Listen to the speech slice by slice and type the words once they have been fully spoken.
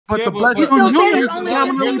But yeah, the black but student union here's is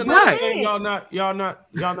another predominantly black. thing y'all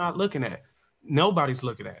not looking at. Nobody's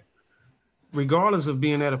looking at. Regardless of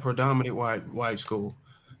being at a predominant white school,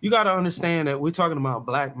 you got to understand that we're talking about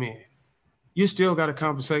black men. You still got to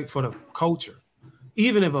compensate for the culture.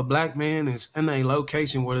 Even if a black man is in a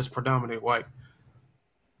location where it's predominantly white,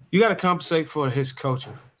 you got to compensate for his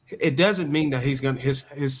culture. It doesn't mean that he's gonna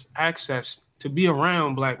his access to be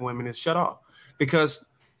around black women is shut off, because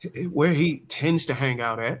where he tends to hang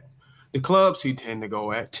out at, the clubs he tend to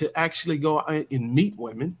go at, to actually go out and meet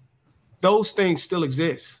women, those things still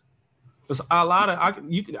exist. There's a lot of I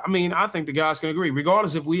think the guys can agree,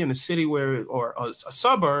 regardless if we in a city where or a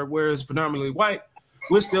suburb where it's predominantly white,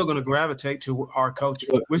 we're still going to gravitate to our culture.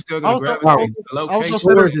 We're still going to gravitate to the location.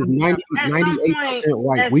 Stores is 98%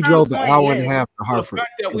 white. We drove an hour and a half to Hartford. The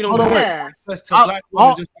fact that we don't have access to black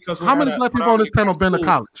women just because how many black people on this panel been to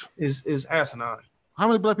college? Is asinine. How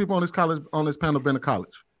many black people on this panel been to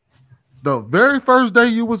college? The very first day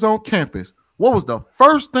you was on campus, what was the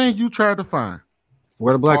first thing you tried to find?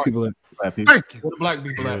 Where the black people at? Thank you. Where the black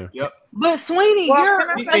people at? Yep. But Sweeney,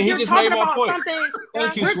 he just made my point.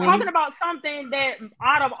 We're talking about something that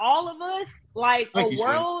out of all of us, like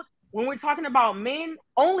world, when we're talking about men,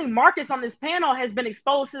 only Marcus on this panel has been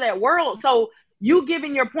exposed to that world. So you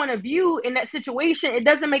giving your point of view in that situation, it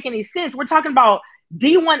doesn't make any sense. We're talking about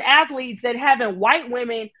D1 athletes that having white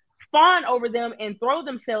women fawn over them and throw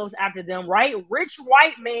themselves after them, right? Rich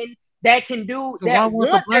white men that can do so that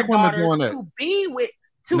want the their daughters to be with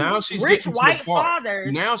rich white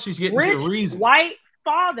fathers. Now she's getting to the reason. White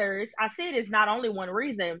fathers. I said it's not only one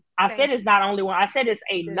reason. I said it's not only one. I said it's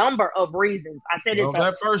a number of reasons. I said it's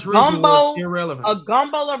that first reason was irrelevant. A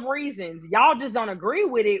gumbo of reasons. Y'all just don't agree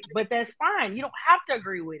with it, but that's fine. You don't have to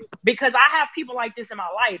agree with it, because I have people like this in my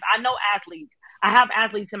life. I know athletes. I have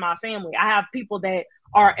athletes in my family. I have people that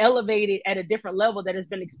are elevated at a different level, that has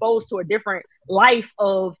been exposed to a different life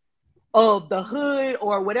of the hood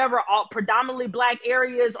or whatever, all predominantly black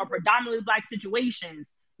areas or predominantly black situations.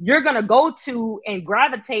 You're going to go to and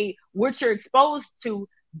gravitate what you're exposed to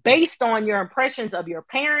based on your impressions of your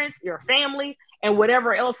parents, your family, and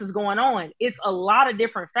whatever else is going on. It's a lot of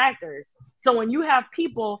different factors. So when you have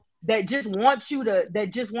people that just want you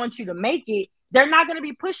to make it, they're not going to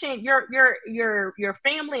be pushing your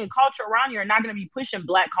family and culture around you are not going to be pushing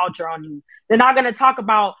black culture on you. They're not going to talk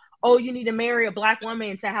about, oh, you need to marry a black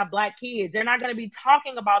woman to have black kids. They're not going to be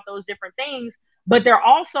talking about those different things, but they're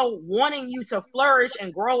also wanting you to flourish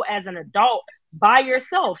and grow as an adult by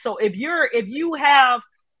yourself. So if you're in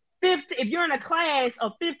a class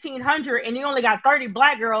of 1,500 and you only got 30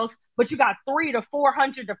 black girls, but you got 300 to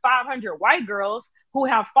 400 to 500 white girls who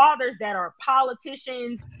have fathers that are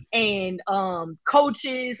politicians and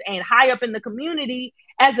coaches and high up in the community,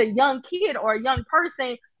 as a young kid or a young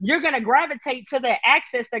person, you're going to gravitate to the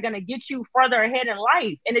access that's going to get you further ahead in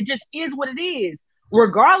life. And it just is what it is.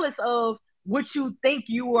 Regardless of what you think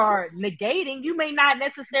you are negating, you may not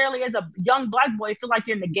necessarily, as a young black boy, feel like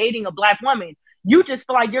you're negating a black woman. You just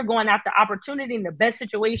feel like you're going after opportunity and the best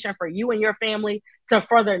situation for you and your family to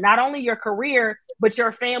further not only your career, but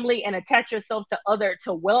your family, and attach yourself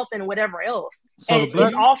to wealth and whatever else. So and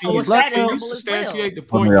can you substantiate the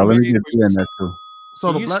point? Let me get you in there too.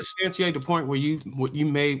 So you substantiate the point what you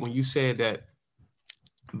made when you said that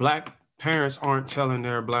black parents aren't telling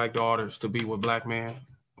their black daughters to be with black men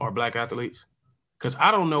or black athletes? Because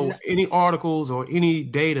I don't know any articles or any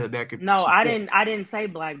data that could. No, I didn't say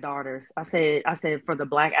black daughters. I said for the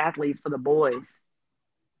black athletes, for the boys.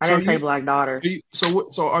 I didn't say black daughters.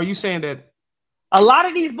 So are you saying that a lot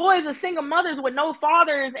of these boys are single mothers with no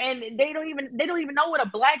fathers, and they don't even know what a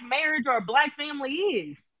black marriage or a black family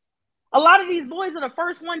is? A lot of these boys are the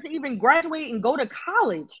first ones to even graduate and go to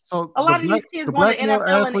college. So a lot of these kids want the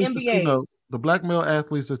NFL and the NBA. The black male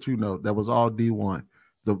athletes that you know, that was all D1,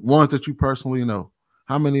 the ones that you personally know,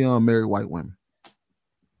 how many married white women?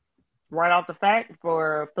 Right off the fact,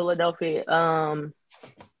 for Philadelphia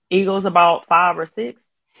Eagles, about 5 or 6.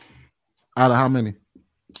 Out of how many?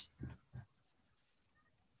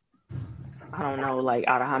 I don't know, like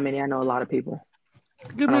out of how many. I know a lot of people.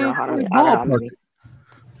 Give me out of how many.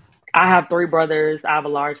 I have 3 brothers. I have a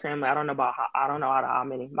large family. I don't know out of how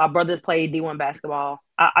many. My brothers played D1 basketball.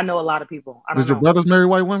 I know a lot of people. Did your brothers marry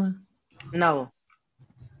white women? No.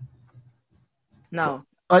 So,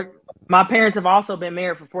 like, my parents have also been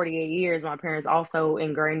married for 48 years. My parents also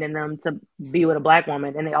ingrained in them to be with a black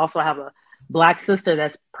woman, and they also have a black sister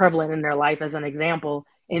that's prevalent in their life as an example,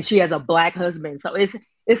 and she has a black husband. So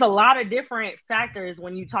it's a lot of different factors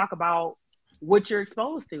when you talk about what you're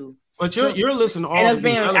exposed to. But you're listening to all the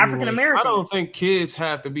African American. I don't think kids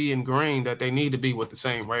have to be ingrained that they need to be with the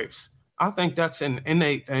same race. I think that's an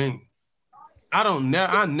innate thing.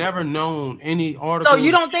 I never known any articles. So you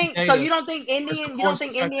don't think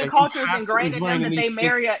Indian culture is ingrained in them that they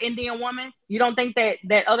marry an Indian woman? You don't think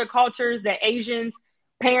that other cultures, that Asian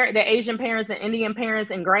parents and Indian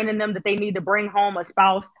parents ingrained in them that they need to bring home a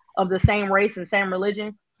spouse of the same race and same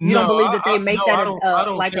religion? You don't believe that they make that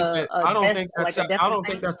I don't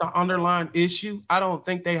think that's the underlying issue. I don't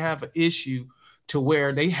think they have an issue to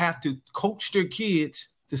where they have to coach their kids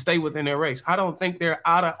to stay within their race. I don't think they're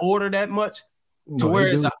out of order that much. To where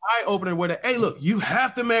it's an eye opener where hey, look, you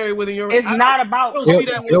have to marry within your race. It's not about I'm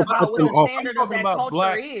talking about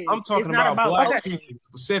black. I'm talking about black people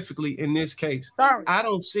specifically in this case. I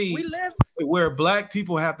don't see where black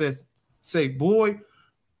people have to say, boy,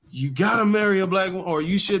 you gotta marry a black woman, or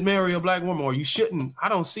you should marry a black woman, or you shouldn't. I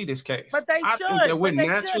don't see this case. But I think that we're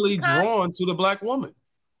naturally drawn to the black woman.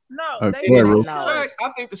 No, I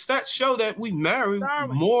think the stats show that we marry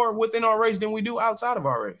more within our race than we do outside of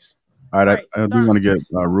our race. All right, I do want to get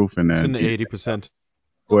Roof in there. It's in the 80%.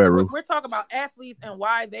 Go ahead, Roof. We're talking about athletes and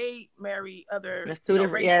why they marry other. It's two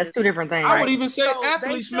different. Yeah, it's two different things. I would even say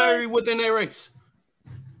athletes marry within their race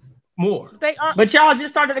more. They are. But y'all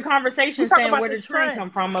just started the conversation saying where the trend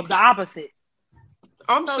come from of the opposite.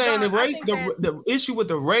 I'm saying the race, the issue with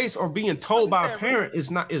the race or being told by a parent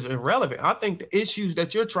is irrelevant. I think the issues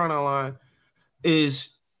that you're trying to align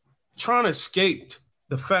is trying to escape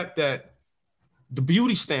the fact that the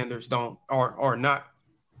beauty standards are not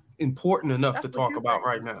important enough to talk about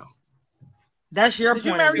right now. That's your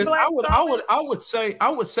point. Because I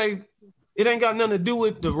would say it ain't got nothing to do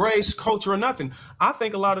with the race, culture, or nothing. I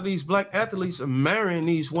think a lot of these black athletes are marrying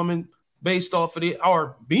these women based off of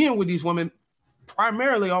or being with these women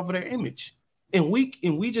primarily off of their image, and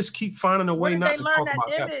we just keep finding a way not to talk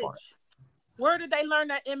about that part. Where did they learn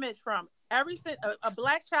that image from? A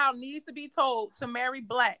black child needs to be told to marry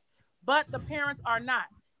black. But the parents are not.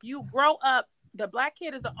 You grow up. The black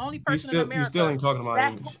kid is the only person in America. You still ain't talking about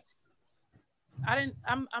image.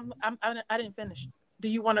 I didn't finish. Do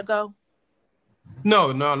you want to go? No.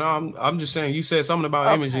 I'm just saying. You said something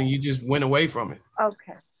about image and you just went away from it.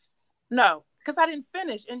 Okay. No, because I didn't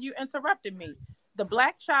finish and you interrupted me. The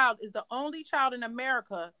black child is the only child in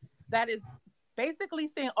America that is basically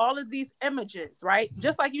seeing all of these images, right?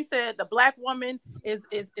 Just like you said, the black woman is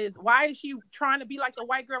why is she trying to be like the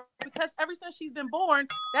white girl? Because ever since she's been born,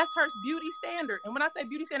 that's her beauty standard. And when I say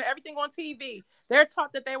beauty standard, everything on TV, they're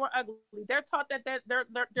taught that they were ugly. They're taught that they're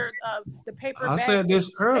the paper. I said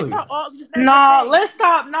this earlier. No, let's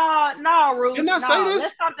stop. No, Ruth. Didn't I say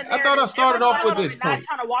this? I thought I started off with this point. Not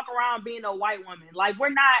trying to walk around being a white woman. Like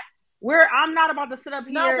I'm not about to sit up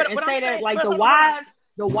here and say that like the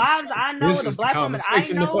wives I know, the black women I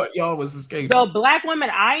know, y'all was escaping. The black women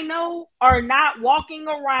I know are not walking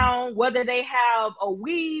around, whether they have a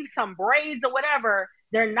weave, some braids, or whatever.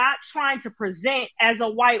 They're not trying to present as a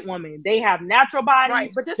white woman. They have natural bodies.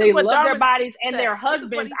 Right, but they love their bodies and their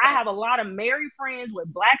husbands. I have a lot of married friends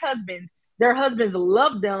with black husbands. Their husbands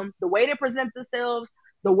love them, the way they present themselves,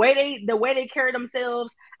 the way they carry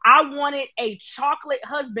themselves. I wanted a chocolate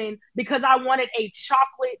husband because I wanted a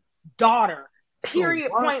chocolate daughter.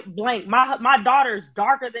 Period. Point blank. My daughter's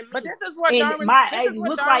darker than me. But this is what Darwin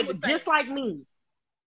looks like just like me.